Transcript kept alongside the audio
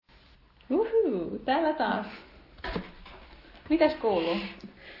Täällä taas. Mitäs kuuluu?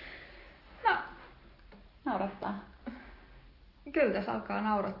 No, naurattaa. Kyllä tässä alkaa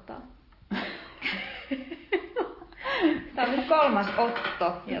naurattaa. Tämä on nyt 3.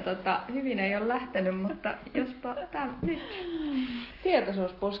 otto ja hyvin ei ole lähtenyt, mutta jospa tämä nyt.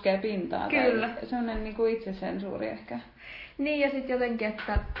 Tietoisuus puskee pintaan. Kyllä. Sellainen niin kuin itsesensuuri ehkä. Niin ja sitten jotenkin,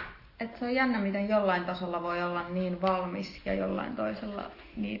 että se on jännä, miten jollain tasolla voi olla niin valmis ja jollain toisella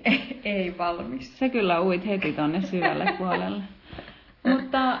niin ei valmis. Se kyllä uit heti tonne syvälle puolelle.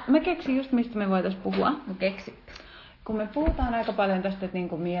 Mutta mä keksin just, mistä me voitaisiin puhua. No keksi. Kun me puhutaan aika paljon tästä, että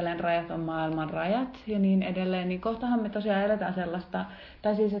niin mielen rajat on maailman rajat ja niin edelleen, niin kohtahan me tosiaan eletään sellaista,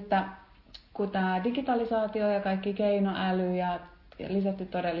 tai siis, että kun tämä digitalisaatio ja kaikki keinoäly ja lisätty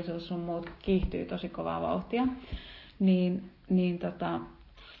todellisuus sun muut kiihtyy tosi kovaa vauhtia, niin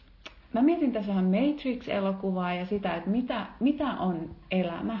mä mietin tässä vähän Matrix-elokuvaa ja sitä, että mitä on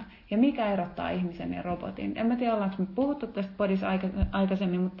elämä ja mikä erottaa ihmisen ja robotin. En mä tiedä, ollaanko me puhuttu tästä podissa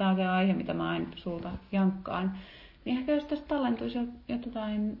aikaisemmin, mutta tämä on se aihe, mitä mä aina sulta jankkaan. Niin ehkä jos tästä tallentuisi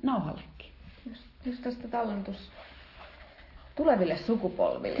jotain nauhallekin. Just tästä tallentus tuleville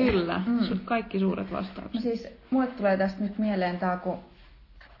sukupolville. Kyllä, kaikki suuret vastaukset. No siis mulle tulee tästä nyt mieleen tää, kun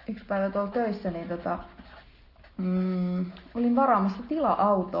yksi päivä tuolla töissä, niin olin varaamassa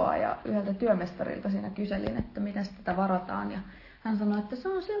tila-autoa ja yhdeltä työmestarilta siinä kyselin, että miten tätä varataan. Ja hän sanoi, että se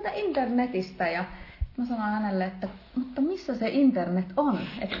on sieltä internetistä. Ja mä sanoin hänelle, että mutta missä se internet on?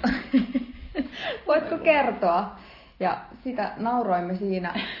 Että, voitko kertoa? Ja sitä nauroimme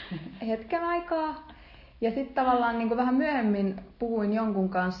siinä hetken aikaa. Ja sitten tavallaan niin vähän myöhemmin puhuin jonkun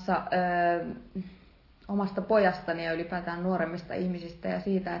kanssa omasta pojastani ja ylipäätään nuoremmista ihmisistä ja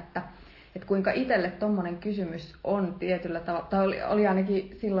siitä, että kuinka itselle tommonen kysymys on tietyllä tavalla, tai oli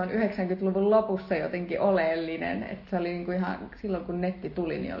ainakin silloin 90-luvun lopussa jotenkin oleellinen, että se oli niinku ihan, silloin kun netti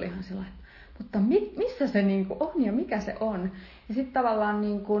tuli, niin oli ihan sellainen, mutta missä se niinku on ja mikä se on? Ja sitten tavallaan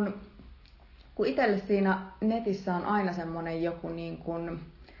niinku, kun itselle siinä netissä on aina semmoinen joku, niinku,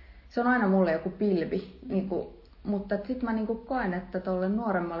 se on aina mulle joku pilvi, niinku, mutta sitten mä niinku koen, että tuolle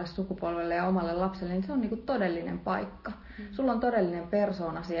nuoremmalle sukupolvelle ja omalle lapselle, niin se on niinku todellinen paikka. Sulla on todellinen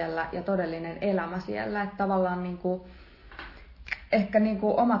persoona siellä ja todellinen elämä siellä. Että tavallaan niinku, ehkä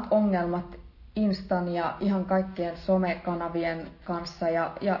niinku omat ongelmat Instan ja ihan kaikkien somekanavien kanssa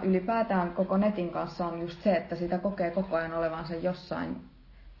ja ylipäätään koko netin kanssa on just se, että sitä kokee koko ajan olevansa jossain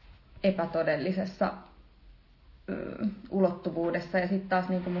epätodellisessa ulottuvuudessa. Ja sitten taas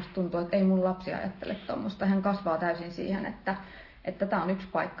niin musta tuntuu, että ei mun lapsi ajattele tuommoista. Hän kasvaa täysin siihen, että tää on yksi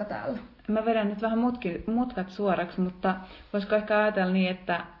paikka täällä. Mä vedän nyt vähän mutkat suoraksi, mutta voisiko ehkä ajatella niin,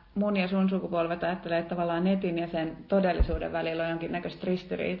 että mun ja sun sukupolvet ajattelee, että tavallaan netin ja sen todellisuuden välillä on jonkinnäköistä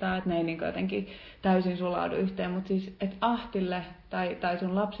ristiriitaa, että ne ei niin jotenkin täysin sulaudu yhteen. Mutta siis, että Ahtille tai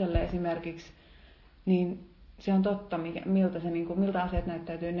sun lapselle esimerkiksi, niin se on totta, miltä asiat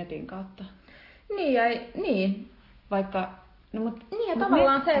näyttäytyy netin kautta. Niin. Vaikka, niin ja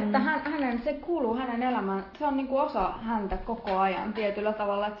tavallaan se, että se kuuluu hänen elämään, se on niinku osa häntä koko ajan tietyllä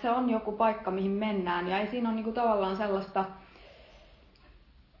tavalla, että se on joku paikka, mihin mennään ja ei siinä ole niinku tavallaan sellaista,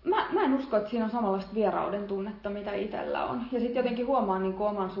 mä en usko, että siinä on samanlaista vierauden tunnetta, mitä itsellä on. Ja sitten jotenkin huomaan niinku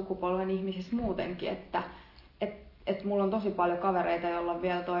oman sukupolven ihmisissä muutenkin, että mulla on tosi paljon kavereita, joilla on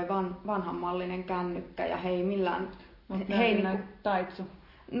vielä toi vanhanmallinen kännykkä ja hei millään... taitsu.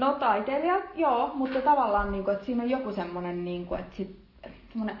 No taiteilijat, joo, mutta tavallaan, niin kuin, että siinä on joku semmoinen, niin kuin, että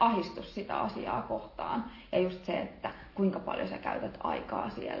semmoinen ahdistus sitä asiaa kohtaan. Ja just se, että kuinka paljon sä käytät aikaa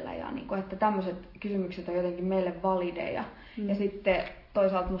siellä. Ja niin kuin, että tämmöiset kysymykset on jotenkin meille valideja. Ja sitten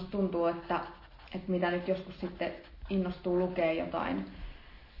toisaalta musta tuntuu, että mitä nyt joskus sitten innostuu lukea jotain,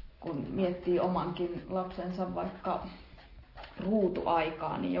 kun miettii omankin lapsensa vaikka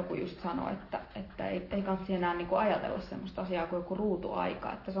ruutuaikaa, niin joku just sanoi, että ei kannata enää niinku ajatella semmoista asiaa kuin joku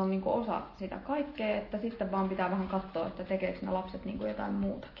ruutuaika, että se on niinku osa sitä kaikkea, että sitten vaan pitää vähän katsoa, että tekeekö ne lapset niinku jotain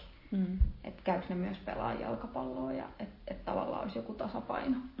muutakin. Että käykö ne myös pelaa jalkapalloa ja että tavallaan olisi joku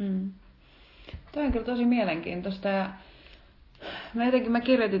tasapaino. Toi on kyllä tosi mielenkiintoista ja mä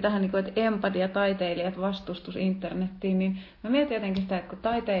kirjoitin tähän, että empatia, taiteilijat, vastustus internettiin, niin mä mietin jotenkin sitä, että kun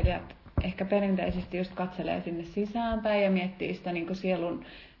taiteilijat ehkä perinteisesti just katselee sinne sisäänpäin ja miettii sitä niin kuin sielun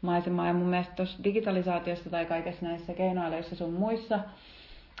maisemaa. Ja mun mielestä tuossa digitalisaatiossa tai kaikessa näissä keinoälyssä sun muissa,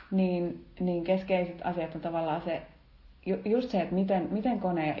 niin keskeiset asiat on tavallaan se, just se, että miten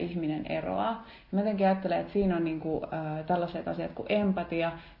kone ja ihminen eroaa. Ja mä jotenkin ajattelen, että siinä on niin kuin, tällaiset asiat kuin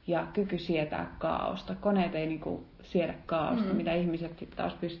empatia ja kyky sietää kaaosta. Koneet ei niin kuin siedä kaaosta, mitä ihmiset sitten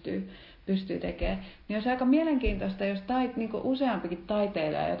taas pystyy tekemään. Niin olisi aika mielenkiintoista, jos niin useampikin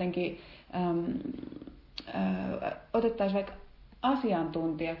taiteilija jotenkin otettaisiin vaikka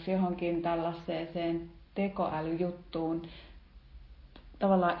asiantuntijaksi johonkin tällaiseen tekoälyjuttuun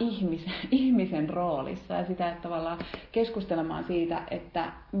tavallaan ihmisen roolissa ja sitä, että tavallaan keskustelemaan siitä,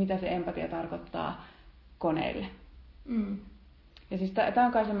 että mitä se empatia tarkoittaa koneille. Ja siis tämä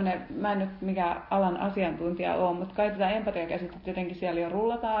on kai semmoinen, mä en nyt mikä alan asiantuntija ole, mutta kai tätä empatiakäsitettä jotenkin siellä jo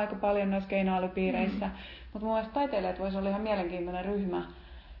rullataan aika paljon noissa keinoälypiireissä. Mutta mun mielestä taiteilijat voisi olla ihan mielenkiintoinen ryhmä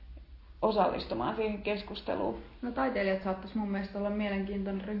osallistumaan siihen keskusteluun. No taiteilijat saattaisi mun mielestä olla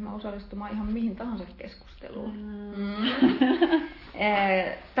mielenkiintoinen ryhmä osallistumaan ihan mihin tahansa keskusteluun.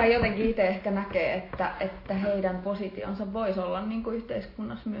 Tai jotenkin itse ehkä näkee, että heidän positionsa voisi olla niin kuin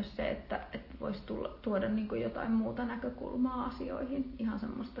yhteiskunnassa myös se, että voisi tuoda niin kuin jotain muuta näkökulmaa asioihin. Ihan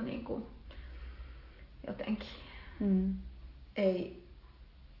semmoista niin kuin jotenkin.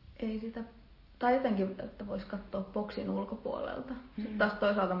 Ei sitä. Tai jotenkin, että voisi katsoa boksin ulkopuolelta. Sitten taas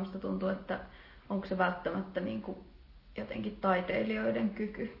toisaalta musta tuntuu, että onko se välttämättä niin kuin jotenkin taiteilijoiden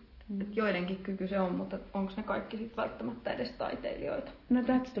kyky. Että joidenkin kyky se on, mutta onko ne kaikki sit välttämättä edes taiteilijoita? No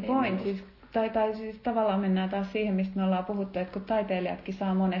that's the point. Siis, tai siis tavallaan mennään taas siihen, mistä me ollaan puhuttu, että kun taiteilijatkin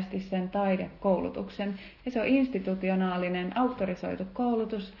saa monesti sen taidekoulutuksen. Ja se on institutionaalinen, auktorisoitu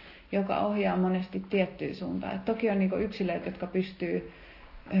koulutus, joka ohjaa monesti tiettyyn suuntaan. Et toki on niinku yksilöitä, jotka pystyy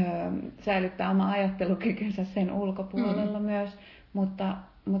säilyttää oma ajattelukykynsä sen ulkopuolella myös, mutta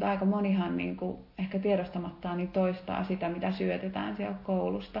aika monihan niin kuin ehkä tiedostamattaan niin toistaa sitä, mitä syötetään siellä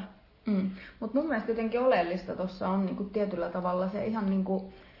koulusta. Mutta mun mielestä jotenkin oleellista tuossa on niin kuin tietyllä tavalla se ihan niin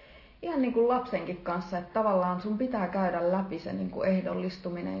kuin lapsenkin kanssa, että tavallaan sun pitää käydä läpi se niin kuin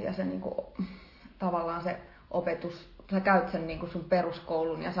ehdollistuminen ja se niin kuin, tavallaan se opetus. Sä käyt sen niin kuin sun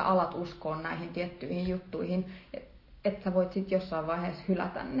peruskoulun ja sä alat uskoon näihin tiettyihin juttuihin, että sä voit sitten jossain vaiheessa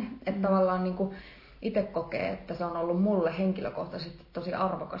hylätä ne. Että tavallaan niin kuin itse kokee, että se on ollut mulle henkilökohtaisesti tosi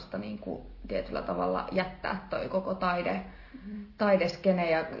arvokasta niin kuin tietyllä tavalla jättää toi koko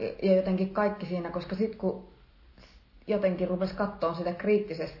taideskene ja jotenkin kaikki siinä, koska sitten kun jotenkin rupesi katsoa sitä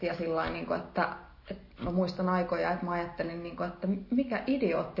kriittisesti ja sillain, niin kuin, että mä muistan aikoja, että mä ajattelin, niin kuin, että mikä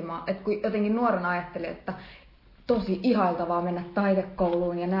idiootti mä, että kun jotenkin nuorena ajattelin, että tosi ihailtavaa mennä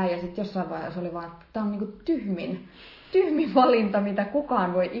taidekouluun ja näin, ja sitten jossain vaiheessa oli vaan, että tämä on niinku tyhmin valinta, mitä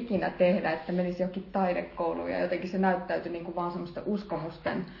kukaan voi ikinä tehdä, että menisi jokin taidekouluun, ja jotenkin se näyttäytyi niinku vaan semmoista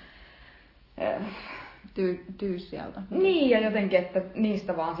uskomusten tyyssialta. Niin, ja jotenkin, että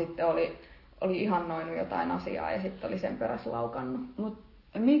niistä vaan sitten oli ihannoinut jotain asiaa, ja sitten oli sen perässä laukannut. Mut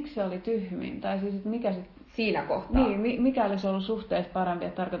miksi se oli tyhmin? Tai siis mikä sit siinä kohtaa? Niin, mikä olisi ollut suhteessa parempi,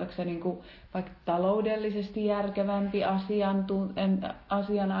 että tarkoitatko se niinku vaikka taloudellisesti järkevämpi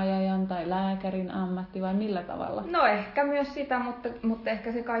asianajajan tai lääkärin ammatti vai millä tavalla? No ehkä myös sitä, mutta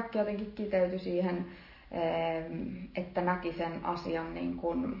ehkä se kaikki jotenkin kiteytyi siihen, että näki sen asian niin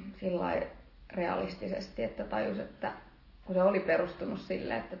kuin sillai realistisesti, että tajus, että kun se oli perustunut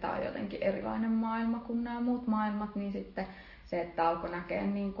sille, että tämä on jotenkin erilainen maailma kuin nämä muut maailmat, niin sitten se, että alkoi näkeä,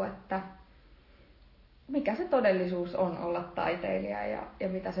 niin kuin, että mikä se todellisuus on olla taiteilija ja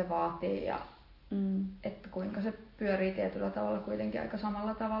mitä se vaatii ja että kuinka se pyörii tietyllä tavalla kuitenkin aika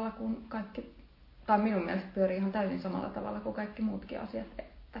samalla tavalla kuin kaikki, tai minun mielestä pyörii ihan täysin samalla tavalla kuin kaikki muutkin asiat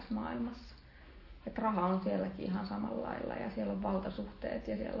tässä maailmassa. Että raha on sielläkin ihan samalla lailla ja siellä on valtasuhteet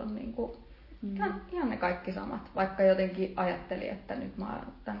ja siellä on niinku ihan ne kaikki samat, vaikka jotenkin ajattelin, että nyt mä oon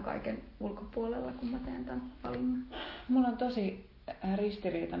tämän kaiken ulkopuolella, kun mä teen tämän valinnan. Mulla on tosi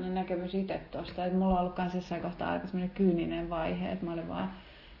ristiriitainen näkemys itse tuosta, että mulla on ollut myös jossain kohtaa aika semmoinen kyyninen vaihe, että mä olin vaan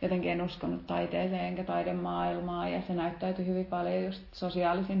jotenkin en uskonut taiteeseen enkä taidemaailmaan ja se näyttäytyi hyvin paljon just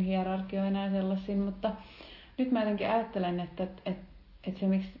sosiaalisen hierarkioina ja sellaisiin, mutta nyt mä jotenkin ajattelen, että se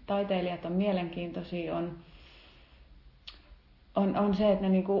miksi taiteilijat on mielenkiintoisia on se, että ne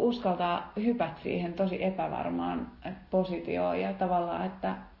niinku uskaltaa hypätä siihen tosi epävarmaan positioon ja tavallaan,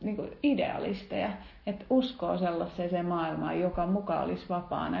 että niinku idealisteja, että uskoo sellaiseen maailmaan, joka mukaan olisi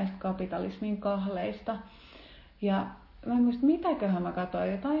vapaa näistä kapitalismin kahleista. Ja mä en muista, mitäköhän mä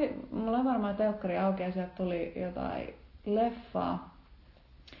katsoin, mulla on varmaan telkkari auki ja sieltä tuli jotain leffaa.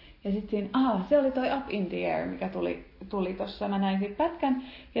 Ja sitten siinä, se oli toi Up in the Air, mikä tuli tossa, mä näin siitä pätkän.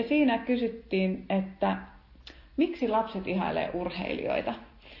 Ja siinä kysyttiin, että miksi lapset ihailee urheilijoita?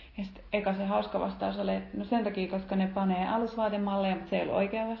 Ja sitten eka se hauska vastaus oli, että no sen takia, koska ne panee alusvaatemalleja, mutta se ei ollut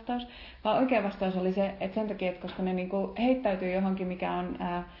oikea vastaus. Vaan oikea vastaus oli se, että sen takia, että koska ne niinku heittäytyy johonkin, mikä on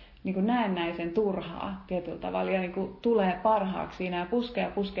niinku näennäisen turhaa tietyllä tavalla. Ja niinku tulee parhaaksi siinä ja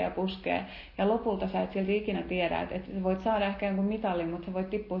puskee. Ja lopulta sä et silti ikinä tiedä, että sä voit saada ehkä jonkun mitalin, mutta sä voit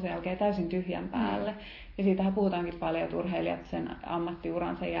tippua sen jälkeen täysin tyhjän päälle. Ja siitähän puhutaankin paljon, että urheilijat sen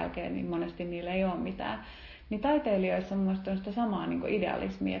ammattiuran sen jälkeen, niin monesti niillä ei ole mitään. niin taiteilijoissa on mun mielestä sitä samaa niin kuin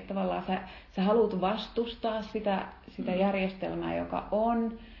idealismia, että tavallaan sä haluat vastustaa sitä järjestelmää, joka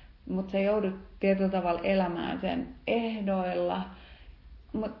on, mutta sä joudut tietyllä tavalla elämään sen ehdoilla,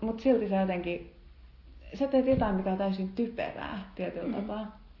 mutta silti sä teet jotain, mikä on täysin typerää tietyllä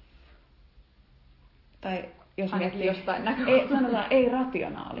tapaa. Tai jos ainakin jostain näkökulmasta. Sanotaan ei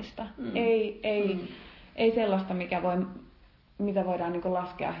rationaalista, ei sellaista, mitä voidaan niin kuin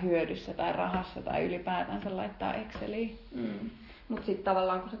laskea hyödyssä tai rahassa tai ylipäätänsä laittaa Exceliin. Mutta sitten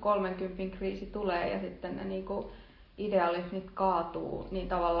tavallaan kun se 30 kriisi tulee ja sitten ne niinku idealismit kaatuu, niin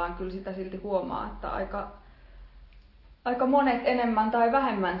tavallaan kyllä sitä silti huomaa, että aika monet enemmän tai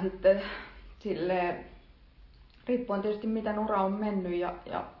vähemmän sitten silleen, riippuen tietysti miten ura on mennyt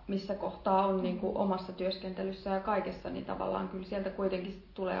ja missä kohtaa on niin kuin omassa työskentelyssä ja kaikessa, niin tavallaan kyllä sieltä kuitenkin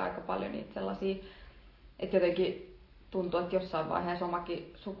tulee aika paljon niitä sellaisia, että jotenkin tuntuu, että jossain vaiheessa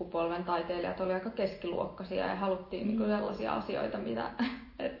omakin sukupolven taiteilijat oli aika keskiluokkaisia ja haluttiin niin kuin sellaisia asioita, mitä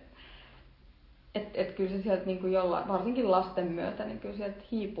et kyllä se sieltä niin kuin jollain, varsinkin lasten myötä, niin kyllä sieltä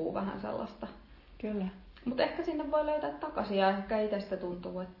hiipuu vähän sellaista. Kyllä. Mutta ehkä sinne voi löytää takaisin ja ehkä itsestä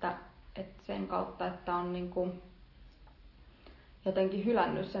tuntuu, että sen kautta, että on niin kuin jotenkin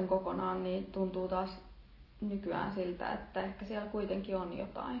hylännyt sen kokonaan, niin tuntuu taas nykyään siltä, että ehkä siellä kuitenkin on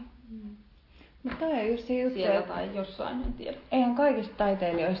jotain. Mutta tämä on just se juttu, siellä tai jossain, en tiedä. Eihän kaikista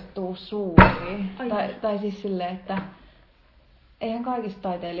taiteilijoista tule suuria. Tai siis silleen, että eihän kaikista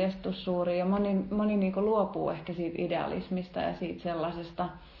taiteilijoista tule suuria. Ja moni niinku luopuu ehkä siitä idealismista ja siitä sellaisesta,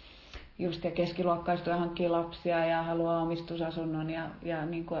 just ja keskiluokkaistuu ja hankkii lapsia ja haluaa omistusasunnon ja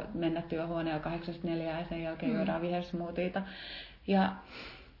niinku mennä työhuoneella 8-4 ja sen jälkeen juodaan vihersmoothiita. Ja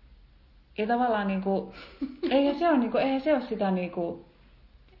tavallaan niinku, eihän se ole sitä niinku,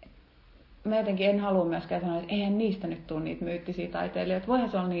 mä jotenkin en halua myöskään sanoa, että eihän niistä nyt tule niitä myyttisiä taiteilijoita. Voihan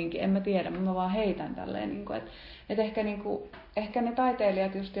se olla niinkin, en mä tiedä, mä vaan heitän tälleen. Niinku, ehkä ne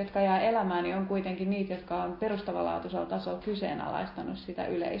taiteilijat, just, jotka jää elämään, niin on kuitenkin niitä, jotka on perustavanlaatuisella tasolla kyseenalaistanut sitä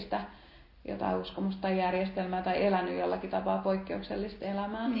yleistä jotain uskomusta tai järjestelmää tai elänyt jollakin tapaa poikkeuksellista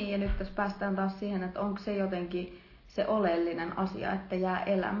elämää. Niin, ja nyt tässä päästään taas siihen, että onko se jotenkin se oleellinen asia, että jää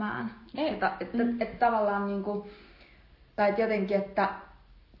elämään. Että tavallaan niinku, tai että jotenkin, että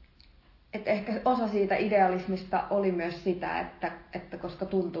ehkä osa siitä idealismista oli myös sitä, että koska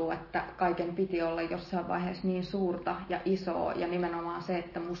tuntuu, että kaiken piti olla jossain vaiheessa niin suurta ja isoa ja nimenomaan se,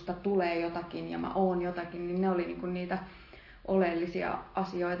 että musta tulee jotakin ja mä oon jotakin, niin ne oli niinku niitä oleellisia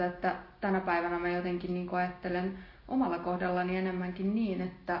asioita, että tänä päivänä mä jotenkin niinku ajattelen omalla kohdallani enemmänkin niin,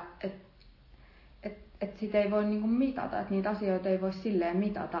 että sitä ei voi niinku mitata, että niitä asioita ei voi silleen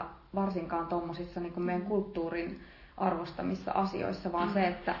mitata, varsinkaan tuommoisissa niinku meidän kulttuurin arvostamissa asioissa, vaan se,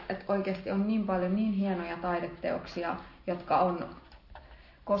 että oikeasti on niin paljon niin hienoja taideteoksia, jotka on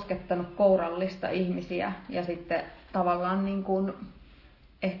koskettanut kourallista ihmisiä ja sitten tavallaan niin kuin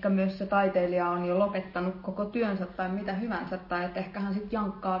ehkä myös se taiteilija on jo lopettanut koko työnsä tai mitä hyvänsä, tai että ehkä hän sitten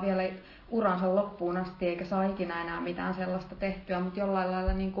jankkaa vielä uransa loppuun asti eikä saa ikinä enää mitään sellaista tehtyä, mutta jollain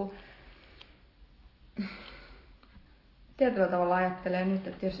lailla niin kuin tietyllä tavalla ajattelee nyt,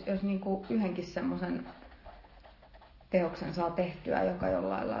 että jos niin kuin yhdenkin semmoisen teoksen saa tehtyä, joka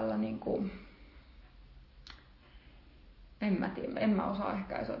jollain lailla niin kuin, en mä osaa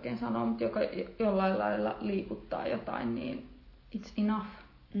ehkä edes oikein sanoa, mutta joka jollain lailla liikuttaa jotain, niin it's enough.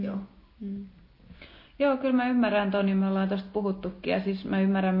 Joo, kyllä mä ymmärrän Toni, me ollaan tästä puhuttukin ja siis mä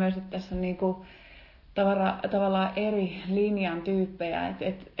ymmärrän myös, että tässä on niinku tavallaan eri linjan tyyppejä, että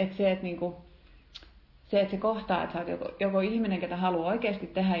se, että niinku se, että se kohtaa, että sä oot joko ihminen, ketä haluaa oikeasti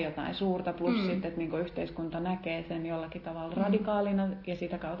tehdä jotain suurta, plus sitten, että niinku yhteiskunta näkee sen jollakin tavalla radikaalina ja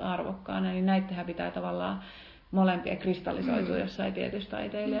sitä kautta arvokkaana, niin näittehän pitää tavallaan molempia kristallisoitua jossain tietyssä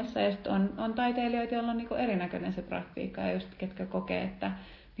taiteilijassa. Ja sitten on taiteilijoita, joilla on niinku erinäköinen se praktiikka, ja just ketkä kokee, että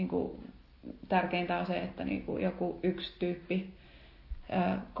niinku tärkeintä on se, että niinku joku yksi tyyppi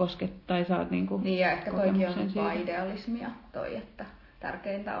tai saat niinku niin, ja ehkä toikin on vaan idealismia toi, että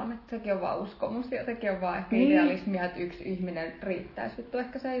tärkeintä on, että sekin on vaan uskomus ja sekin on vaan ehkä idealismia, että yksi ihminen riittäisi. Vittu,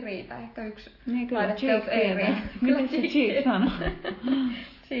 ehkä se ei riitä, ehkä yksi taideteos ei riitä. Mitä se Cheek sanoo?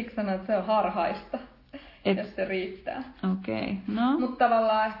 Cheek sanoo, että se on harhaista, jos se riittää. Okei, no. Mutta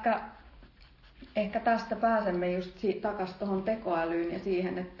tavallaan ehkä tästä pääsemme just takaisin tuohon tekoälyyn ja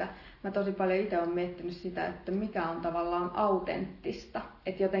siihen, että mä tosi paljon itse olen miettinyt sitä, että mikä on tavallaan autenttista.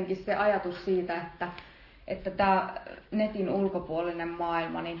 Että jotenkin se ajatus siitä, että että tämä netin ulkopuolinen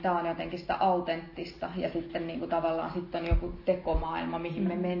maailma, niin tämä on jotenkin sitä autenttista ja sitten niin kuin tavallaan sitten on joku tekomaailma, mihin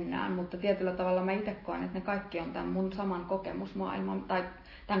me mennään. Mutta tietyllä tavalla mä itse koen, että ne kaikki on tämän mun saman kokemusmaailman tai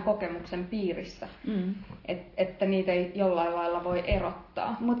tämän kokemuksen piirissä. Että niitä ei jollain lailla voi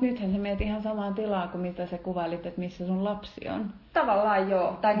erottaa. Mutta nythän sä meet ihan samaan tilaan kuin mitä sä kuvailit, että missä sun lapsi on. Tavallaan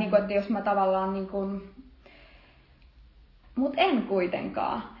joo. Tai niin kuin, että jos mä tavallaan niin kuin... Mut en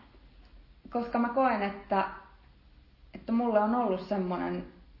kuitenkaan. Koska mä koen, että mulle on ollut semmoinen,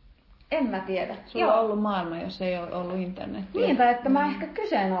 en mä tiedä. Sulla on ollut maailma, jos ei ole ollut internetiä. Niin, tai että mä ehkä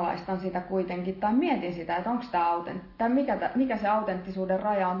kyseenalaistan sitä kuitenkin, tai mietin sitä, että onko tämä tai mikä se autenttisuuden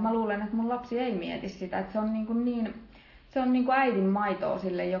raja on. Mä luulen, että mun lapsi ei mieti sitä, että se on se on niin kuin äidin maitoa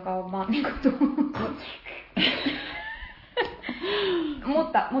sille, joka on vaan niin kuin tullut.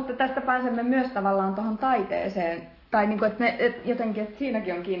 mutta tästä pääsemme myös tavallaan tuohon taiteeseen. Tai niin kuin, että jotenkin, että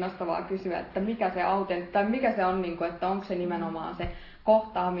siinäkin on kiinnostavaa kysyä, että mikä se tai mikä se on, niin kuin, että onko se nimenomaan se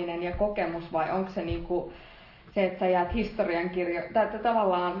kohtaaminen ja kokemus vai onko se niin kuin se, että sä jäät historiankirjoihin, tai että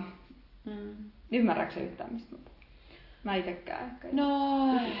tavallaan, ymmärrätkö sä yhtään mistä? Mä itekään ehkä.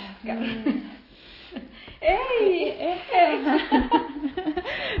 No, ei.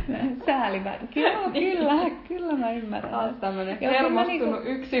 Säälivä. Kyllä mä ymmärrän. Taas tämmönen hermostunut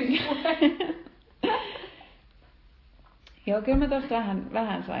yksin. Joo, kyllä mä tosta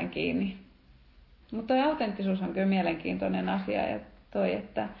vähän sain kiinni. Mutta toi autenttisuus on kyllä mielenkiintoinen asia. Ja toi,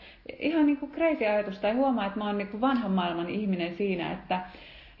 että ihan niinku crazy ajatus, tai huomaa, että mä oon niinku vanhan maailman ihminen siinä, että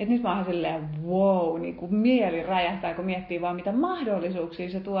nyt mä oon silleen wow, niinku mieli räjähtää, kun miettii vaan mitä mahdollisuuksia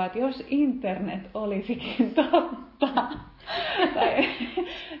se tuo, että jos internet olisikin totta.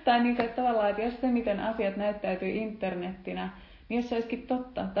 tai niinku, että tavallaan, että jos se miten asiat näyttäytyy internettinä, niin jos se olisikin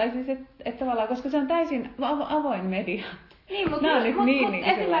totta. Tai siis, että tavallaan, koska se on täysin avoin media. Niin, mutta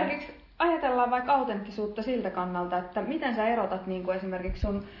esimerkiksi ajatellaan vaikka autenttisuutta siltä kannalta, että miten sä erotat niin kuin esimerkiksi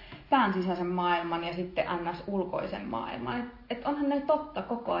sun pään sisäisen maailman ja sitten ns-ulkoisen maailman. Että onhan ne totta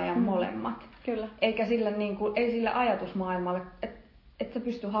koko ajan molemmat. Kyllä. Eikä sille, niin kuin, ei sille ajatusmaailmalle, että sä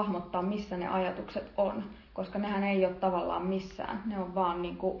pysty hahmottamaan, missä ne ajatukset on. Koska nehän ei ole tavallaan missään. Ne on vaan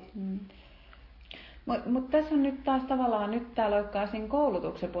niin kuin... Mutta tässä on nyt taas tavallaan, nyt tää loikkaa siinä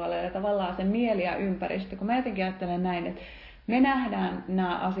koulutuksen puolella ja tavallaan se mieli ja ympäristö, kun mä jotenkin ajattelen näin, että me nähdään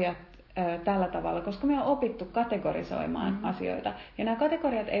nämä asiat tällä tavalla, koska me on opittu kategorisoimaan asioita. Ja nämä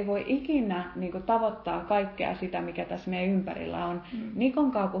kategoriat ei voi ikinä niin kuin, tavoittaa kaikkea sitä, mikä tässä meidän ympärillä on.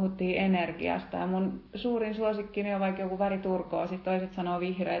 Nikon kanssa puhuttiin energiasta ja mun suurin suosikkini on vaikka joku väri turkoosi, toiset sanoo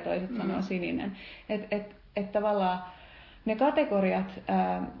vihreä, toiset sanoo sininen. Että tavallaan ne kategoriat...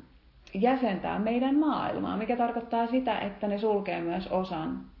 jäsentää meidän maailmaa, mikä tarkoittaa sitä, että ne sulkee myös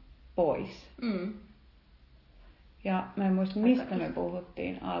osan pois. Ja mä en muista, mistä me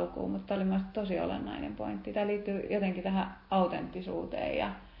puhuttiin alkuun, mutta tämä oli mielestäni tosi olennainen pointti. Tämä liittyy jotenkin tähän autenttisuuteen ja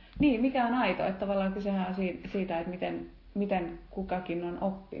niin, mikä on aito, että tavallaan kysehän on siitä, että miten kukakin on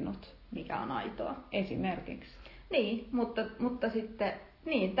oppinut. Mikä on aitoa. Esimerkiksi. Niin, mutta sitten,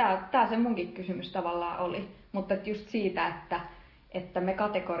 niin, tää se munkin kysymys tavallaan oli, mutta just siitä, että me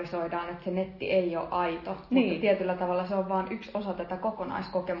kategorisoidaan, että se netti ei ole aito, mutta tietyllä tavalla se on vain yksi osa tätä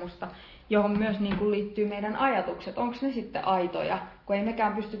kokonaiskokemusta, johon myös niin kuin liittyy meidän ajatukset. Onko ne sitten aitoja, kun ei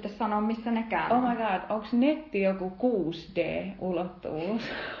mekään pystytä sanoa, missä nekään on. Oh my god, onko netti joku 6D-ulottuvuus?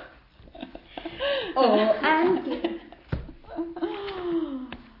 OMG.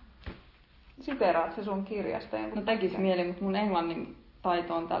 Siteraat se sun kirjasta. No tekisi mieli, mutta mun englannin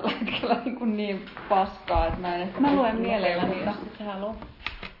taito on tällä hetkellä niin paskaa, että mä en ehkä... Mä luen mielelläni, jos sä haluat.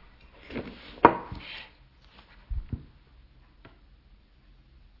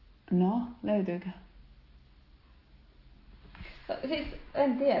 No, löytyykö? Siis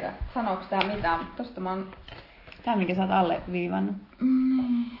en tiedä, sanooko tää mitään, mutta tosta mä oon... Tää minkä sä oot alleviivannut.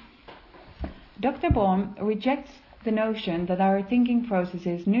 Dr. Bohm rejects the notion that our thinking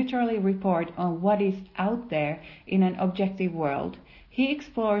processes neutrally report on what is out there in an objective world. He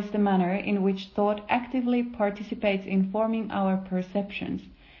explores the manner in which thought actively participates in forming our perceptions,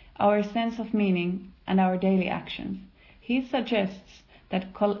 our sense of meaning, and our daily actions. He suggests that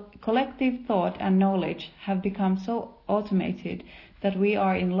collective thought and knowledge have become so automated that we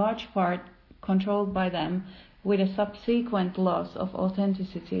are in large part controlled by them, with a subsequent loss of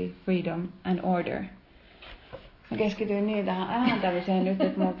authenticity, freedom, and order. Mä keskityin niin tähän ääntämiseen nyt,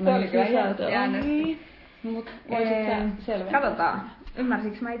 että mut meni sisältö ohi. Mut voisit sä selventää? Katsotaan.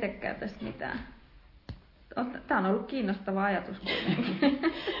 Ymmärsikö mä itsekään tästä mitään? Tää on ollut kiinnostava ajatus kuitenkin.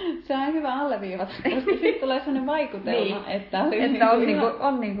 Se on hyvä alleviivata, koska siitä tulee sellainen vaikutelma, niin, että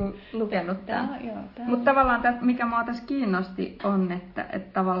on niinku lukenut tämän. Mutta tavallaan mikä mua tässä kiinnosti on, että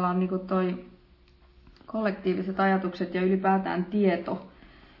tavallaan niinku toi kollektiiviset ajatukset ja ylipäätään tieto,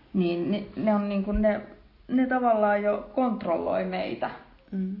 niin ne on niin kuin ne tavallaan jo kontrolloi meitä.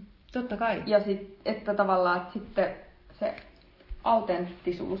 Totta kai. Ja että tavallaan että sitten se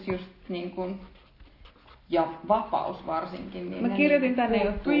autenttisuus just niin kuin, ja vapaus varsinkin. Niin mä kirjoitin tänne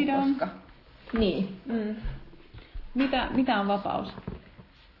jo freedom. Koska... Niin. Mitä on vapaus?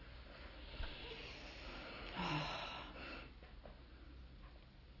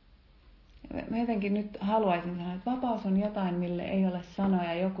 Mä jotenkin nyt haluaisin sanoa, että vapaus on jotain, mille ei ole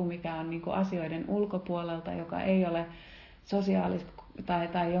sanoja, joku mikä on niin kuin asioiden ulkopuolelta, joka ei ole sosiaalista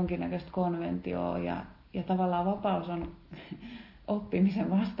tai jonkinnäköistä konventioa. Ja tavallaan vapaus on oppimisen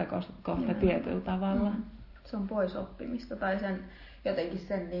vastakohta tietyllä tavalla. Se on pois oppimista tai jotenkin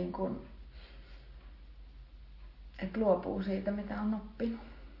sen niin kuin, että luopuu siitä, mitä on oppinut.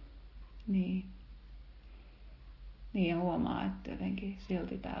 Niin. Niin ja huomaa, että jotenkin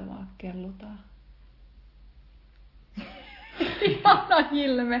silti täällä vaan kellutaan. Ihana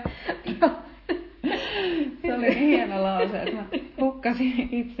ilme. Se oli niin hieno lause, että mä hukkasin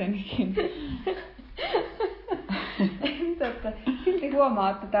itsenikin. Silti huomaa,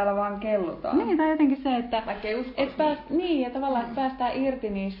 että täällä vaan kellutaan. Niin, tai jotenkin se, että niin, ja tavallaan että päästään irti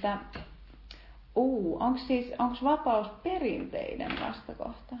niistä. Onko vapaus perinteiden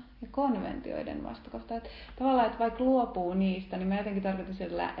vastakohta ja konventioiden vastakohta? Että tavallaan, että vaikka luopuu niistä, niin mä jotenkin tarkoitan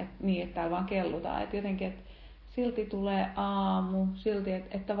sillä, että täällä vaan kellutaan. Että jotenkin, että silti tulee aamu, silti,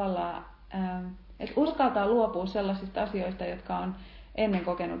 että tavallaan, että uskaltaa luopua sellaisista asioista, jotka on ennen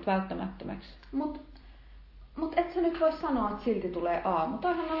kokenut välttämättömäksi. Mut et sä nyt voi sanoa, että silti tulee aamu.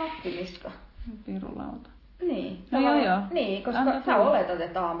 Toihan on oppimista. Pirulauta. Niin. No joo. Niin, koska sä oletat,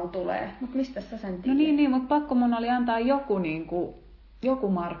 että aamu tulee. Mutta mistä sä sen tiedät? No niin, mutta pakko mun oli antaa joku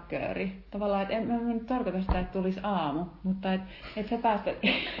markkööri. Tavallaan, että en mä nyt tarkoita sitä, että tulisi aamu, mutta että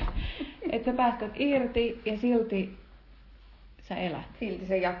sä päästät irti ja silti sä elät. Silti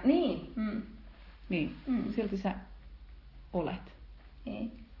se Niin. Niin, silti sä olet.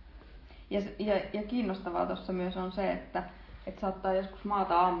 Niin. Ja kiinnostavaa tuossa myös on se, että saattaa joskus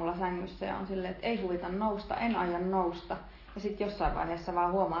maata aamulla sängyssä ja on silleen, että ei huvita nousta, en aia nousta. Ja sitten jossain vaiheessa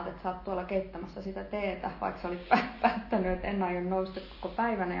vaan huomaat, että sä oot tuolla keittämässä sitä teetä, vaikka sä olit päättänyt, että en aio nousta koko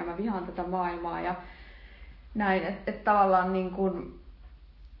päivänä ja mä vihaan tätä maailmaa ja näin. Että tavallaan niin kuin...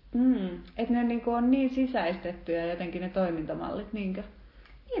 Että ne niin kuin on niin sisäistettyjä jotenkin ne toimintamallit, niinkö?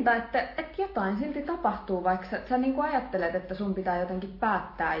 Niin, tai että jotain silti tapahtuu, vaikka sä niin kuin ajattelet, että sun pitää jotenkin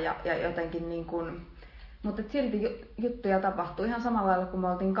päättää ja jotenkin niin kuin... Mutta silti juttuja tapahtuu ihan samalla lailla, kun me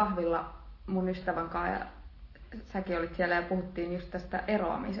oltiin kahvilla mun ystävän kanssa ja säkin olit siellä ja puhuttiin just tästä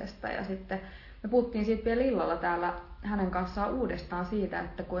eroamisesta. Ja sitten me puhuttiin siitä vielä illalla täällä hänen kanssaan uudestaan siitä,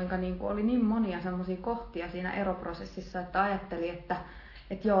 että kuinka niin kuin oli niin monia semmoisia kohtia siinä eroprosessissa, että ajatteli, että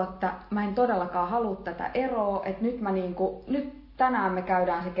mä en todellakaan halua tätä eroa, että nyt tänään me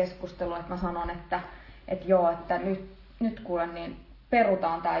käydään se keskustelu, että mä sanon, että nyt kuule niin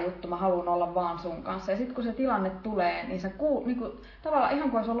perutaan tää juttu, mä haluan olla vaan sun kanssa. Ja sitten kun se tilanne tulee, niin sä tavallaan ihan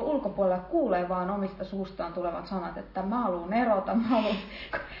kuin olisi ollut ulkopuolella, kuulee vaan omista suustaan tulevat sanat, että mä haluan erota,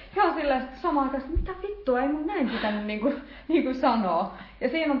 ihan silleen samaan aikaan, että mitä vittua, ei mun näin pitänyt niin kuin sanoa. Ja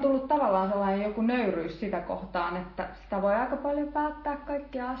siinä on tullut tavallaan sellainen joku nöyryys sitä kohtaan, että sitä voi aika paljon päättää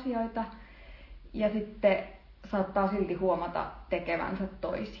kaikkia asioita ja sitten saattaa silti huomata tekevänsä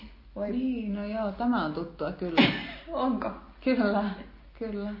toisin. Niin, no joo, tämä on tuttua kyllä. Onko?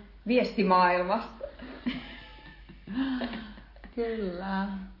 Kyllä. Viestimaailmasta. Kyllä,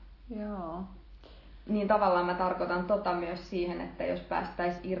 joo. Niin tavallaan mä tarkoitan myös siihen, että jos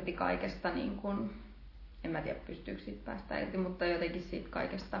päästäisiin irti kaikesta, niin kun, en mä tiedä pystyykö siitä päästä irti, mutta jotenkin siitä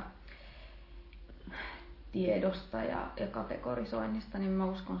kaikesta tiedosta ja kategorisoinnista, niin mä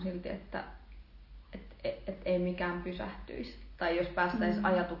uskon silti, että ei mikään pysähtyisi. Tai jos päästäisiin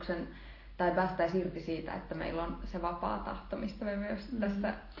ajatuksen tai päästäisiin irti siitä, että meillä on se vapaa tahto, mistä me myös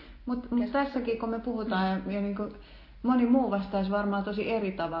tässä... Mutta tässäkin, kun me puhutaan, ja niin kuin moni muu vastaisi varmaan tosi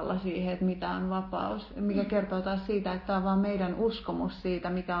eri tavalla siihen, että mitä on vapaus, mikä kertoo taas siitä, että tämä on vaan meidän uskomus siitä,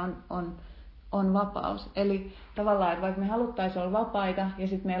 mikä on vapaus. Eli tavallaan, että vaikka me haluttaisiin olla vapaita, ja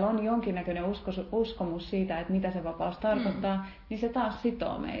sitten meillä on jonkinnäköinen uskomus siitä, että mitä se vapaus tarkoittaa, niin se taas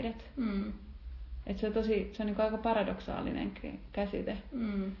sitoo meidät. Että se on niin kuin aika paradoksaalinen käsite.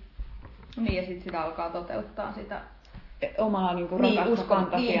 Niin, ja sitten sitä alkaa toteuttaa sitä omaa niinku rakasta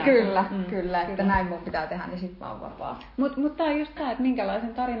fantasiaa. Kyllä, että näin mun pitää tehdä, niin sit mä oon vapaa. Mut tää on just tää, että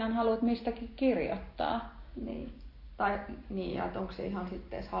minkälaisen tarinan haluat mistäkin kirjoittaa. Niin. Tai niin, ja onko se ihan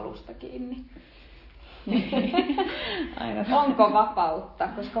sitten edes halusta kiinni. Onko vapautta?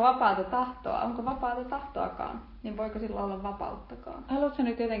 Koska onko vapaata tahtoakaan, niin voiko sillä olla vapauttakaan? Haluatko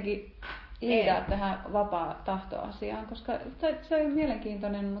nyt jotenkin liidaa tähän vapaa tahtoasiaan, koska se on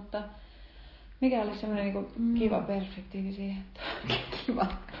mielenkiintoinen, mutta mikä olisi semmoinen niin kiva perspektiivi siihen? Kiva.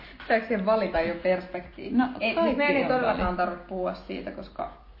 Pitääkö siihen valita jo perspektiivi? No, meidän ei todellakaan tarvitse puhua siitä,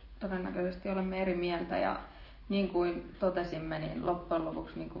 koska todennäköisesti olemme eri mieltä ja niin kuin totesimme, niin loppujen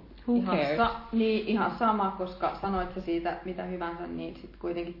lopuksi ihan sama, koska sanoit sä siitä mitä hyvänsä, niin sitten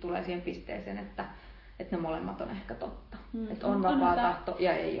kuitenkin tulee siihen pisteeseen, että ne molemmat on ehkä totta. Että on vapaa tahto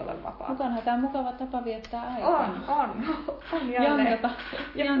ja ei ole vapaa. Mutta onhan tämä mukava tapa viettää aikaa. On jälleen.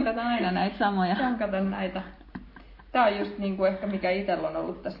 Jankata aina näitä samoja. Jankata näitä. Tämä on just niin kuin ehkä mikä itsellä on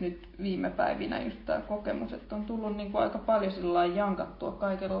ollut tässä nyt viime päivinä just tämä kokemus, että on tullut niin kuin aika paljon sillain jankattua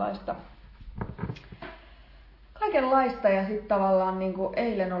kaikenlaista ja sitten tavallaan niin kuin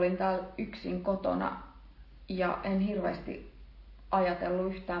eilen olin täällä yksin kotona ja en hirveästi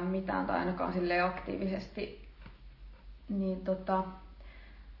ajatellut yhtään mitään tai ainakaan silleen aktiivisesti. Niin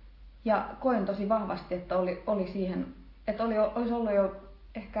ja koin tosi vahvasti, että oli siihen, että olisi ollut jo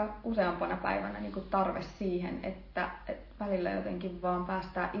ehkä useampana päivänä niin kuin tarve siihen, että välillä jotenkin vaan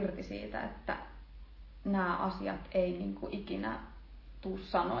päästään irti siitä, että nämä asiat ei niin kuin ikinä tuu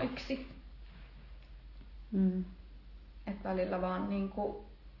sanoiksi. Että välillä vaan niin kuin,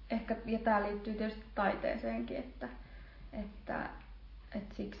 ehkä, ja tämä liittyy tietysti taiteeseenkin, että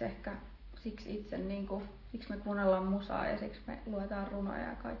siksi itse niin kuin, siksi me kuunnellaan musaa ja siksi me luetaan runoja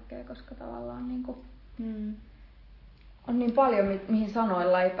ja kaikkea, koska tavallaan niin kuin, on niin paljon, mihin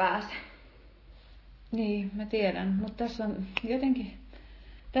sanoilla ei pääse. Niin, mä tiedän, mutta tässä on jotenkin,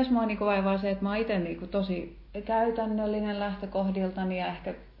 tässä mua niinku vaivaa se, että mä oon itse niinku tosi käytännöllinen lähtökohdiltani ja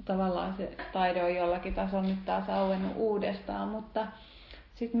ehkä tavallaan se taide on jollakin tasolla nyt taas auennut uudestaan, mutta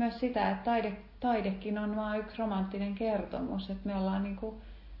sitten myös sitä, että taidekin on vaan yksi romanttinen kertomus, että me ollaan niinku...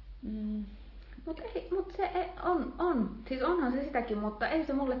 Mutta se on. Siis onhan se sitäkin, mutta ei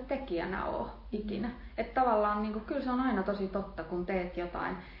se mulle tekijänä ole ikinä. Että tavallaan niinku, kyllä se on aina tosi totta, kun teet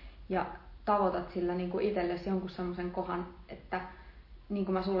jotain ja tavoitat sillä niinku itsellesi jonkun semmoisen kohan, että niin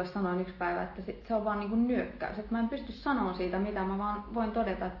kuin mä sulle sanoin yksi päivä, että se on vaan niinku nyökkäys. Että mä en pysty sanoa siitä mitä, mä vaan voin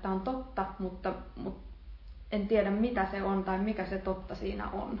todeta, että on totta, mutta en tiedä mitä se on tai mikä se totta siinä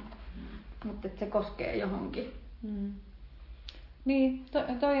on. Mutta että se koskee johonkin. Niin,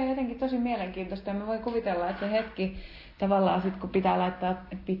 toi on jotenkin tosi mielenkiintoista ja mä voin kuvitella, että se hetki tavallaan sit kun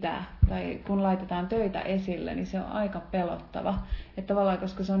tai kun laitetaan töitä esille, niin se on aika pelottava. Että tavallaan,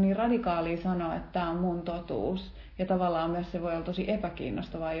 koska se on niin radikaalia sanoa, että tämä on mun totuus ja tavallaan myös se voi olla tosi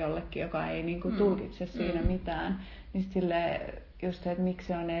epäkiinnostavaa jollekin, joka ei niinku tulkitse siinä mitään. Niin sit silleen just se, että miksi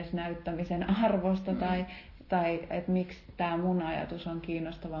se on edes näyttämisen arvosta tai että miksi tämä mun ajatus on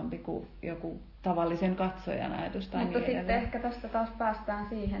kiinnostavampi kuin joku tavallisen katsojan ajatus tai mutta niin sitten edelleen. ehkä tästä taas päästään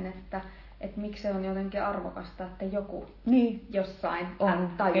siihen, että miksi se on jotenkin arvokasta, että joku jossain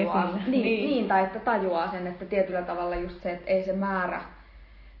tajuaa. Niin, tai että tajuaa sen, että tietyllä tavalla just se, että ei se määrä,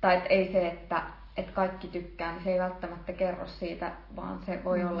 tai että ei se, että kaikki tykkää, niin se ei välttämättä kerro siitä, vaan se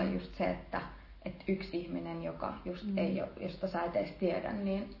voi olla just se, että yksi ihminen, joka just ei ole, josta sä et edes tiedä,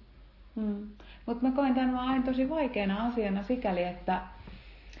 niin... Mutta mä koen tämän vaan aina tosi vaikeana asiana sikäli, että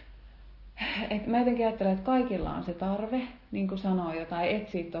mä jotenkin ajattelen, että kaikilla on se tarve, niin kuin sanoo jotain,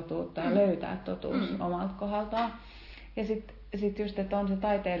 etsiä totuutta ja löytää totuus omalta kohdaltaan. Ja sit just, että on se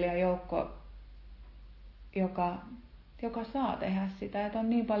taiteilijajoukko, joka saa tehdä sitä. Että on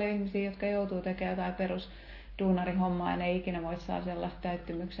niin paljon ihmisiä, jotka joutuu tekemään jotain perusduunarihommaa ja ne ei ikinä voi saada sellaista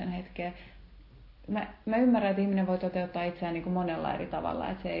täyttymyksen hetkeä. Mä ymmärrän, että ihminen voi toteuttaa itseään niin kuin monella eri tavalla,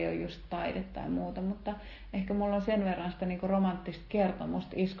 että se ei ole just taide tai muuta, mutta ehkä mulla on sen verran sitä niin kuin romanttista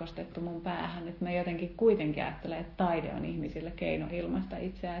kertomusta iskostettu mun päähän, että mä jotenkin kuitenkin ajattelen, että taide on ihmisille keino ilmaista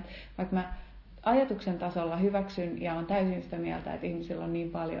itseään. Että vaikka mä ajatuksen tasolla hyväksyn ja on täysin sitä mieltä, että ihmisillä on niin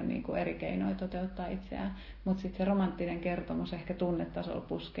paljon niin kuin eri keinoja toteuttaa itseään, mutta sitten se romanttinen kertomus ehkä tunnetasolla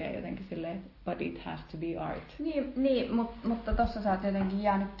puskee jotenkin silleen, but it has to be art. Niin mutta tossa sä oot jotenkin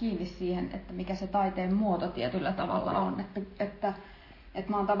jäänyt kiinni siihen, että mikä se taiteen muoto tietyllä tavalla on. Että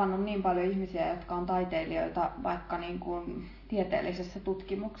mä oon tavannut niin paljon ihmisiä, jotka on taiteilijoita vaikka niin kuin tieteellisessä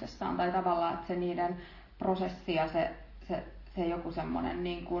tutkimuksessaan tai tavallaan, että se niiden prosessi ja se joku semmoinen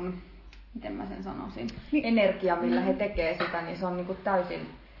niin kuin, miten mä sen sanoisin, energia, millä he tekee sitä, niin se on niin kuin täysin...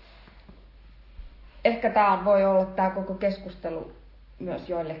 Ehkä tämä voi olla tämä koko keskustelu myös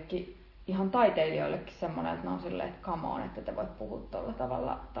joillekin, ihan taiteilijoillekin semmoinen, että ne on silleen, että come on, että te voit puhua tuolla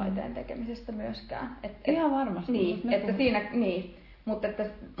tavalla taiteen tekemisestä myöskään. Ihan varmasti. Niin, että siinä, mutta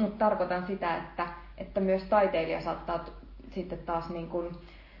tarkoitan sitä, että myös taiteilija saattaa sitten taas niin kuin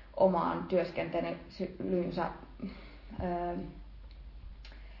omaan työskentelyynsä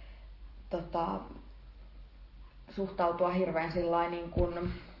suhtautua hirveän sillain niin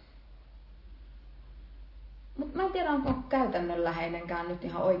kuin Mutta mä en tiedä, onko käytännönläheinenkään nyt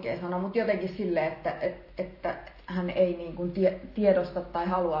ihan oikea sana, mutta jotenkin silleen, että hän ei niin kuin tiedosta tai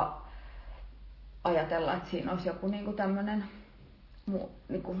halua ajatella, että siinä olisi joku niin kuin tämmöinen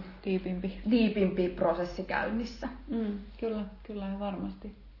niin kuin diipimpi prosessi käynnissä. Kyllä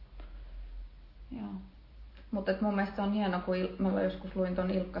varmasti. Joo. Mutta mun mielestä se on hieno, kun mä joskus luin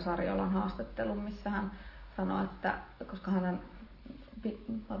ton Ilkka Sarjolan haastattelun, missä hän sanoi, että koska hän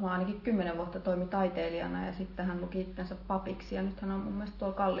varmaan ainakin 10 vuotta toimi taiteilijana ja sitten hän luki itsensä papiksi ja nyt hän on mun mielestä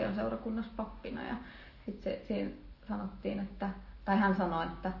tuolla Kallion seurakunnassa pappina ja sitten siinä sanottiin, tai hän sanoi,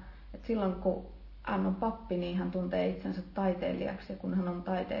 että silloin kun hän on pappi, niin hän tuntee itsensä taiteilijaksi ja kun hän on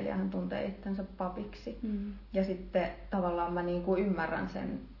taiteilija, hän tuntee itsensä papiksi. Ja sitten tavallaan mä niin kuin ymmärrän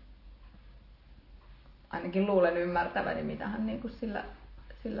sen, ainakin luulen ymmärtäväni, mitä hän niin kuin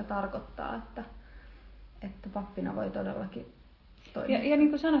sillä tarkoittaa, että pappina voi todellakin toimia. Ja niin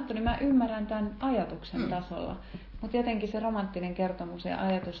kuin sanottu, niin mä ymmärrän tämän ajatuksen tasolla, mutta jotenkin se romanttinen kertomus ja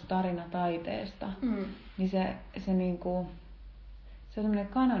ajatus tarina taiteesta, niin se niin kuin, se on semmoinen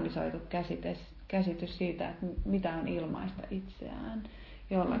kanonisoitu käsitys siitä, että mitä on ilmaista itseään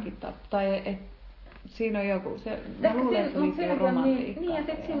jollakin tai siinä on joku, mä luulen, että se liittyy romantiikkaan. Niin, ja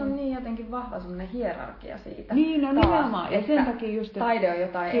sitten siinä on niin jotenkin vahva semmoinen hierarkia siitä. Niin, no nimenomaan. Ja sen takia just, taide on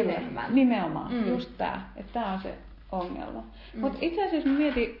jotain enemmän. Nimenomaan, just tää. Että tää on se ongelma. Mutta itse asiassa mä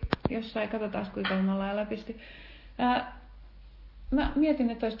mietin, jossain, katsotaan kuinka me ollaan läpisti. Mä mietin,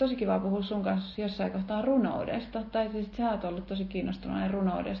 että olisi tosi kiva puhua sun kanssa jossain kohtaa runoudesta. Tai siis sä oot ollut tosi kiinnostunut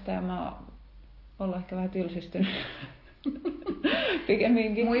runoudesta ja mä oon ollut ehkä vähän tylsistynyt.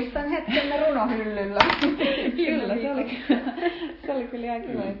 Pikemminkin. Muistan hetkemme runohyllyllä. Kyllä, se oli kyllä ihan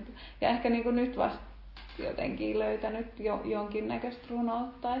kiva. Ja ehkä niin kuin nyt vasta jotenkin löytänyt jonkinnäköistä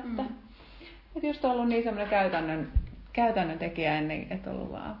runoutta. Että just on ollut niin semmoinen käytännön tekijä ennen, että on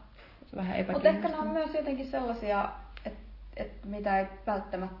ollut vaan vähän epäkiinnostunut. Mutta ehkä ne on myös jotenkin sellaisia, että mitä ei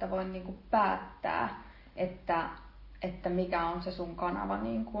välttämättä voi niinku päättää, että mikä on se sun kanava.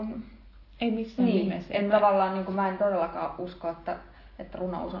 Niinku. Ei missään nimessä. Tavallaan niinku, mä en todellakaan usko, että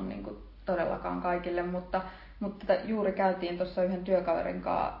runous on niinku todellakaan kaikille, mutta juuri käytiin tuossa yhden työkaverin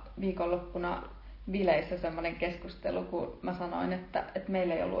kanssa viikonloppuna bileissä semmoinen keskustelu, kun mä sanoin, että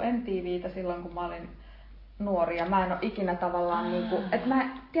meillä ei ollut MTV:tä silloin, kun mä olin nuori ja mä en ole ikinä tavallaan niinku,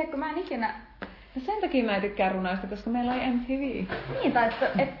 että mä en ikinä. Ja sen takia mä en tykkää runoista, koska meillä oli MTV. Niin, tai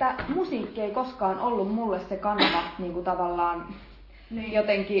että musiikki ei koskaan ollut mulle se kanava niinku tavallaan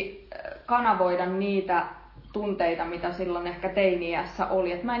jotenkin kanavoida niitä tunteita, mitä silloin ehkä teini-iässä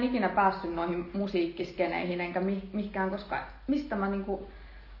oli. Et mä en ikinä päässyt noihin musiikkiskeneihin enkä mihinkään, koska mistä mä niinku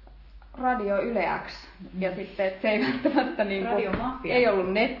Radio Yle X ja sitten et se ei välttämättä niinku, ei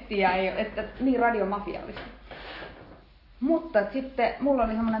ollut nettiä, Radio Mafia oli se. Mutta sitten mulla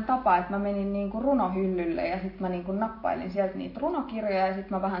oli semmoinen tapa, että mä menin niinku runohyllylle ja sitten mä niinku nappailin sieltä niitä runokirjoja ja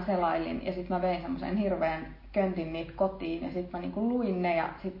sitten mä vähän selailin ja sitten mä vein semmoisen hirveän köntin niitä kotiin ja sitten mä niinku luin ne ja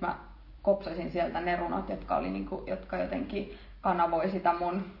sitten mä kopsasin sieltä ne runot, jotka jotenkin kanavoi sitä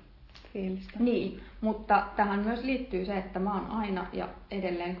mun fiilistä. Niin, mutta tähän myös liittyy se, että mä oon aina ja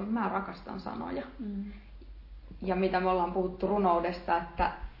edelleen, kun mä rakastan sanoja. Ja mitä me ollaan puhuttu runoudesta,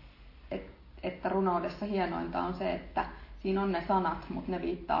 että runoudessa hienointa on se, että siinä on ne sanat, mutta ne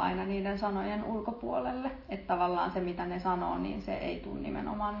viittaa aina niiden sanojen ulkopuolelle. Että tavallaan se, mitä ne sanoo, niin se ei tule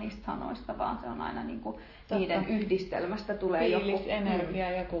nimenomaan niistä sanoista, vaan se on aina niinku niiden yhdistelmästä tulee fiilis,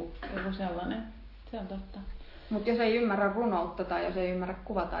 energia, joku sellainen. Se on totta. Mutta jos ei ymmärrä runoutta tai jos ei ymmärrä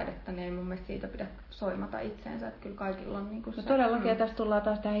kuvataidetta, niin ei mun mielestä siitä pidä soimata itseensä. Että kyllä kaikilla on niinku se. Todellakin, ja tässä tullaan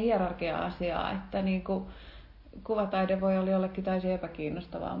taas tähän hierarkia-asiaan, että niinku kuvataide voi olla jollekin täysin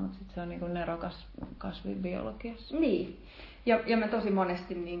epäkiinnostavaa, mutta sitten se on niinku nerokas kasvibiologiassa. Niin. Ja me tosi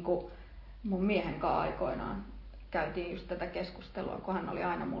monesti niinku mun miehen kanssa aikoinaan käytiin just tätä keskustelua, kun hän oli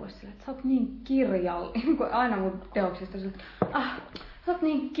aina mulle silleen, että sä oot niin kirjallinen, kun aina mun teoksista silleen, sä oot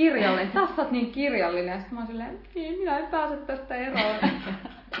niin kirjallinen, taas sä oot niin kirjallinen. Ja sitten mä oon silleen, niin, minä en pääse tästä eroon.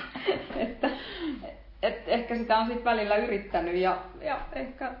 että ehkä sitä on sitten välillä yrittänyt ja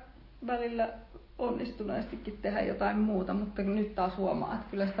ehkä välillä onnistuneestikin tehdä jotain muuta, mutta nyt taas huomaa, että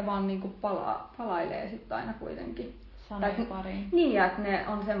kyllä sitä vaan niinku palailee sitten aina kuitenkin. Sanoja pariin. Niin, ja että ne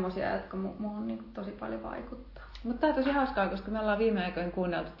on semmosia, jotka muuhun niinku tosi paljon vaikuttaa. Mutta tämä on tosi hauskaa, koska me ollaan viime aikoina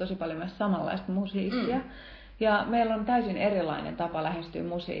kuunneltu tosi paljon myös samanlaista musiikkia. Ja meillä on täysin erilainen tapa lähestyä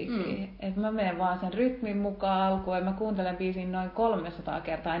musiikkiin. Et mä menen vaan sen rytmin mukaan alkuun ja mä kuuntelen biisin noin 300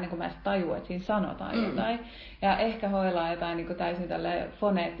 kertaa ennen kuin mä tajuan, että siinä sanotaan jotain. Ja ehkä hoilaa jotain niin kuin täysin tälle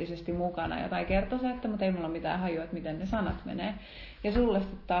foneettisesti mukana, jotain kertosäettä, mutta ei mulla ole mitään hajua, että miten ne sanat menee. Ja sulle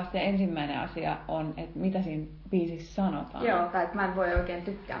sitten taas se ensimmäinen asia on, että mitä siinä biisissä sanotaan. Joo, tai että mä en voi oikein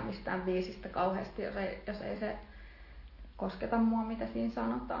tykkää mistään biisistä kauheasti, jos ei se kosketa mua, mitä siinä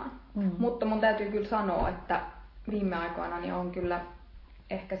sanotaan. Mutta mun täytyy kyllä sanoa, että viime aikoina niin on kyllä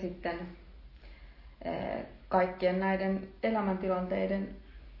ehkä sitten kaikkien näiden elämäntilanteiden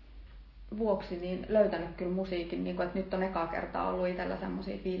vuoksi niin löytänyt kyllä musiikin, niin kuin, että nyt on ekaa kertaa ollut itsellä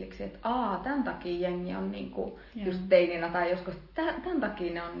semmoisia fiiliksiä, että tämän takia jengi on niin kuin, just teininä tai joskus, tämän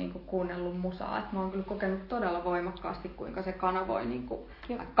takia ne on niin kuin, kuunnellut musaa. Että mä oon kyllä kokenut todella voimakkaasti, kuinka se kanavoi, niin kuin,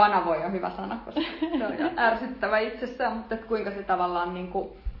 kanavoi on hyvä sana, koska se on ärsyttävä itsessään, mutta että kuinka se tavallaan niin kuin,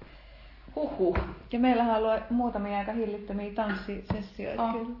 Ja meillähän on ollut muutamia aika hillittömiä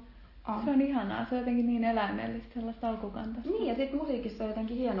tanssisessioita kyllä. Se on ihanaa, se on jotenkin niin eläimellistä, sellaista alkukantaista. Niin, ja sitten musiikissa on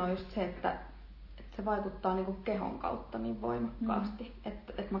jotenkin hienoa just se, että se vaikuttaa niinku kehon kautta niin voimakkaasti.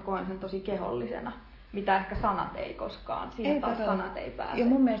 Että mä koen sen tosi kehollisena, mitä ehkä sanat ei koskaan. Siihen taas sanat ei pääse. Ja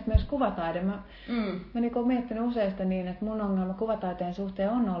mun mielestä myös kuvataide. Mä niinku oon miettinyt useasta niin, että mun ongelma kuvataiteen suhteen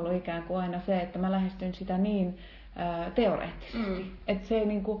on ollut ikään kuin aina se, että mä lähestyn sitä niin teoreettisesti. Että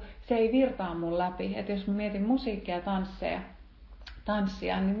se ei virtaa mun läpi. Että jos mä mietin musiikkia ja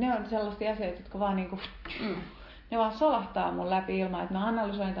tanssia, niin ne on sellaisia asioita, jotka vaan ne vaan solahtaa mun läpi ilman, että mä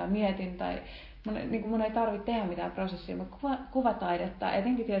analysoin tai mietin tai mun ei tarvitse tehdä mitään prosessia, mutta kuvataidetta,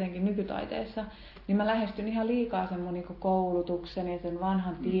 etenkin tietenkin nykytaiteessa, niin mä lähestyn ihan liikaa sen mun koulutuksen ja sen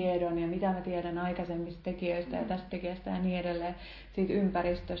vanhan tiedon ja mitä mä tiedän aikaisemmista tekijöistä ja tästä tekijästä ja niin edelleen, siitä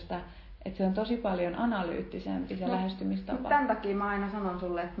ympäristöstä. Että se on tosi paljon analyyttisempi se lähestymistapa. Tämän takia mä aina sanon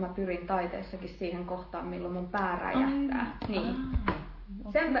sulle, että mä pyrin taiteessakin siihen kohtaan, milloin mun pää räjähtää. Niin.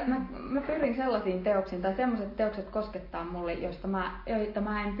 Mä pyrin sellaisiin teoksiin, tai sellaiset teokset koskettaa mulle, joita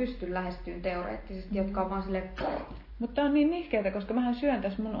mä en pysty lähestymään teoreettisesti, jotka on vaan silleen... Mutta on niin nihkeetä, koska mähän syön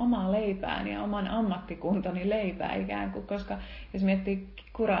tässä mun omaa leipääni ja oman ammattikuntani leipää ikään kuin, koska jos miettii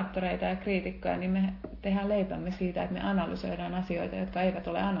kuraattoreita ja kriitikkoja, niin me tehdään leipämme siitä, että me analysoidaan asioita, jotka eivät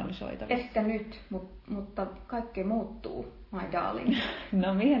ole analysoitavissa. Ehkä nyt, mutta kaikki muuttuu, my darling.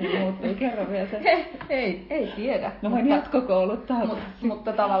 No mihin ne muuttuu? Kerro vielä se. Ei tiedä. No voin jatkokouluttaa.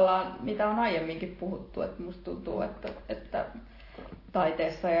 Mutta tavallaan, mitä on aiemminkin puhuttu, että musta tuntuu, että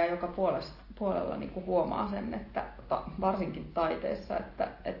taiteessa ja joka puolella niin kuin huomaa sen, että varsinkin taiteessa,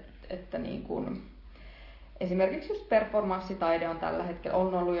 että niin kuin, esimerkiksi just performanssitaide on tällä hetkellä,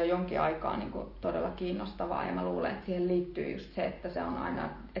 on ollut jo jonkin aikaa niin kuin todella kiinnostavaa ja mä luulen, että siihen liittyy just se, että se on aina,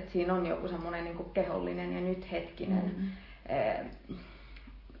 että siinä on joku semmoinen niin kuin kehollinen ja nyt hetkinen,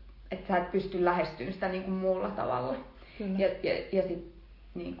 että sä et pysty lähestymään sitä niin kuin muulla tavalla. Ja sitten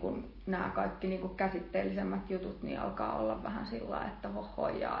niin kun nämä kaikki niin kun käsitteellisemmät jutut niin alkaa olla vähän sillä, että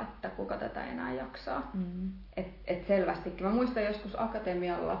hohojaa, että kuka tätä enää jaksaa. Et selvästikin. Mä muistan joskus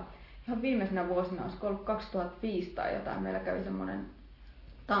akatemialla, ihan viimeisenä vuosina, olisiko ollut 2005 tai jotain, meillä kävi semmoinen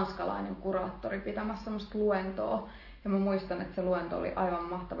tanskalainen kuraattori pitämässä semmoista luentoa. Ja mä muistan, että se luento oli aivan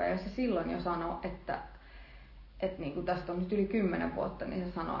mahtava. Ja se silloin jo sanoi, että niin kun tästä on nyt yli 10 vuotta, niin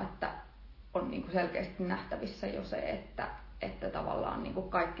se sanoi, että on niin kun selkeästi nähtävissä jo se, että tavallaan niin kuin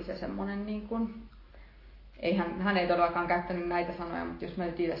kaikki se semmoinen, niin kuin, hän ei todellakaan käyttänyt näitä sanoja, mutta jos mä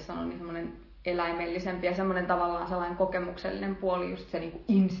nyt itse sanon, niin semmoinen eläimellisempi ja semmoinen tavallaan sellainen kokemuksellinen puoli, just se niin kuin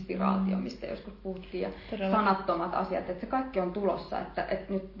inspiraatio, mistä joskus puhuttiin, ja sanattomat asiat, että se kaikki on tulossa, että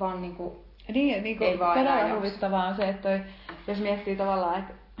nyt vaan niin kuin, ei vaan todella huvittavaa on se, että jos miettii tavallaan,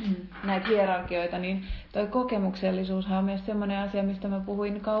 että näitä hierarkioita, niin toi kokemuksellisuushan on myös semmoinen asia, mistä mä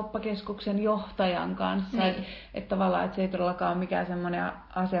puhuin kauppakeskuksen johtajan kanssa. Että tavallaan, että se ei todellakaan ole mikään semmoinen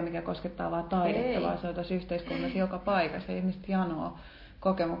asia, mikä koskettaa vaan taidetta, vaan se on tosi yhteiskunnassa joka paikassa. Ihmiset janoo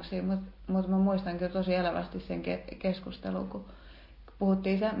kokemuksia, mutta mä muistan kyllä tosi elävästi sen keskustelun, kun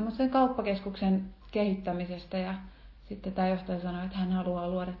puhuttiin sen kauppakeskuksen kehittämisestä ja sitten tämä johtaja sanoi, että hän haluaa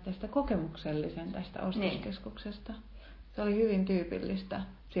luoda tästä kokemuksellisen tästä ostoskeskuksesta. Se oli hyvin tyypillistä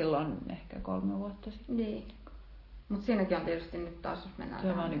silloin ehkä 3 vuotta sitten. Niin. Mutta siinäkin on tietysti nyt taas, jos mennään... Se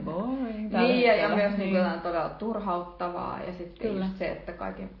on vaan niin boring. Niin, ja myös niin jotain todella turhauttavaa. Ja sitten just se, että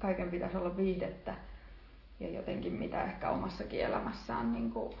kaiken pitäisi olla viihdettä. Ja jotenkin mitä ehkä omassakin elämässään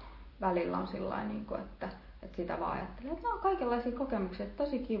niin kuin välillä on sillain, niin kuin, että sitä vaan ajattelee, että on kaikenlaisia kokemuksia, että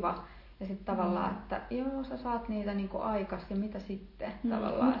tosi kiva. Ja sitten tavallaan, että joo, sä saat niitä niinku aikas ja mitä sitten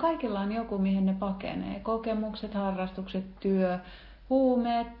tavallaan. Mutta kaikilla on joku, mihin ne pakenee. Kokemukset, harrastukset, työ,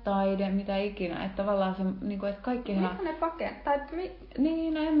 huumeet, taide, mitä ikinä. Että tavallaan se, niin kuin, että kaikki ihan... Mitä ne pakenee?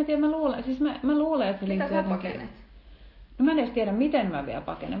 Niin, no en mä tiedä, mä luulen, että se liittyy mitä sä pakenet? No mä en edes tiedä, miten mä vielä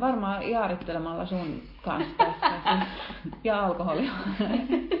pakenen. Varmaan jaarittelemalla sun kanssa tässä. Ja alkoholia.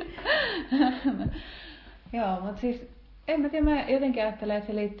 Joo, mutta siis en mä tiedä, mä jotenkin ajattelen, että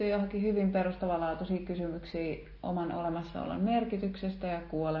se liittyy johonkin hyvin perustavanlaatuisiin kysymyksiin oman olemassaolon merkityksestä ja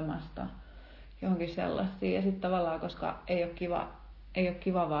kuolemasta. Johonkin sellaisiin. Ja sitten tavallaan, koska ei ole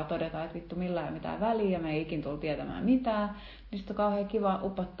kiva vaan todeta, että vittu millään ei ole mitään väliä, me ei ikin tullut tietämään mitään, niin sitten on kauhean kiva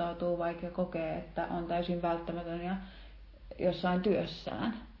upottautua, vaikka kokee, että on täysin välttämätön ja jossain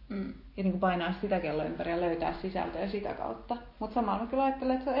työssään. Ja niin kuin painaa sitä kello ympäri ja löytää sisältöä sitä kautta. Mutta samalla mä kyllä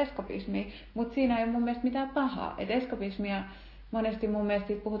ajattelen, että se on eskapismi. Mutta siinä ei ole mun mielestä mitään pahaa. Että eskapismia monesti mun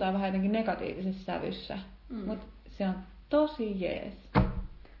mielestä puhutaan vähän jotenkin negatiivisessa sävyssä. Mutta se on tosi jees.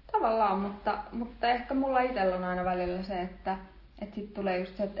 Tavallaan, mutta ehkä mulla itsellä on aina välillä se, että sit tulee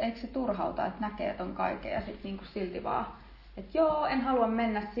just se, että eikö se turhauta, että näkee ton kaiken ja sit niinku silti vaan, että joo, en halua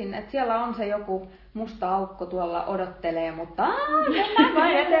mennä sinne, että siellä on se joku musta aukko tuolla odottelee, mutta mennään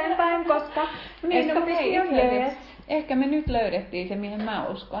vain eteenpäin, koska eskapismi on jees. Ehkä me nyt löydettiin se, mihin mä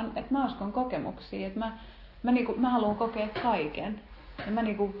uskon, että mä uskon kokemuksiin, että mä haluan kokea kaiken.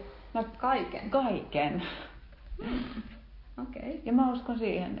 Ja Kaiken. Okei. Ja mä uskon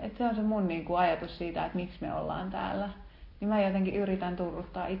siihen, että se on se mun ajatus siitä, että miksi me ollaan täällä. Niin mä jotenkin yritän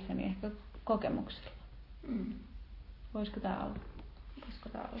turruttaa itseni ehkä kokemuksilla. Voisiko tää olla?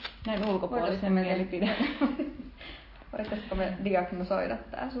 Näin ulkopuolisen mielipide. Voitaisko me diagnosoida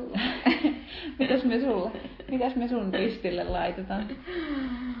tää sulle? Mitäs me sun ristille laitetaan?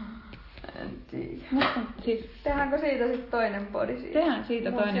 En tiedä. Siis, tehdäänkö siitä sitten toinen podi siitä? Tehdään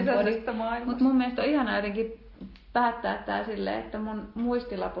siitä toinen podi. Mutta mun mielestä on ihanaa jotenkin päättää tää silleen, että mun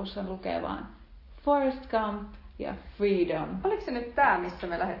muistilapussa lukee vaan Forrest Gump ja Freedom. Oliko se nyt tää, missä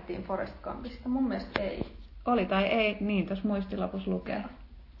me lähdettiin Forrest Gumpista? Mun mielestä ei. Oli tai ei, niin tuossa muistilapussa lukee.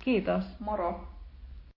 Kiitos. Moro.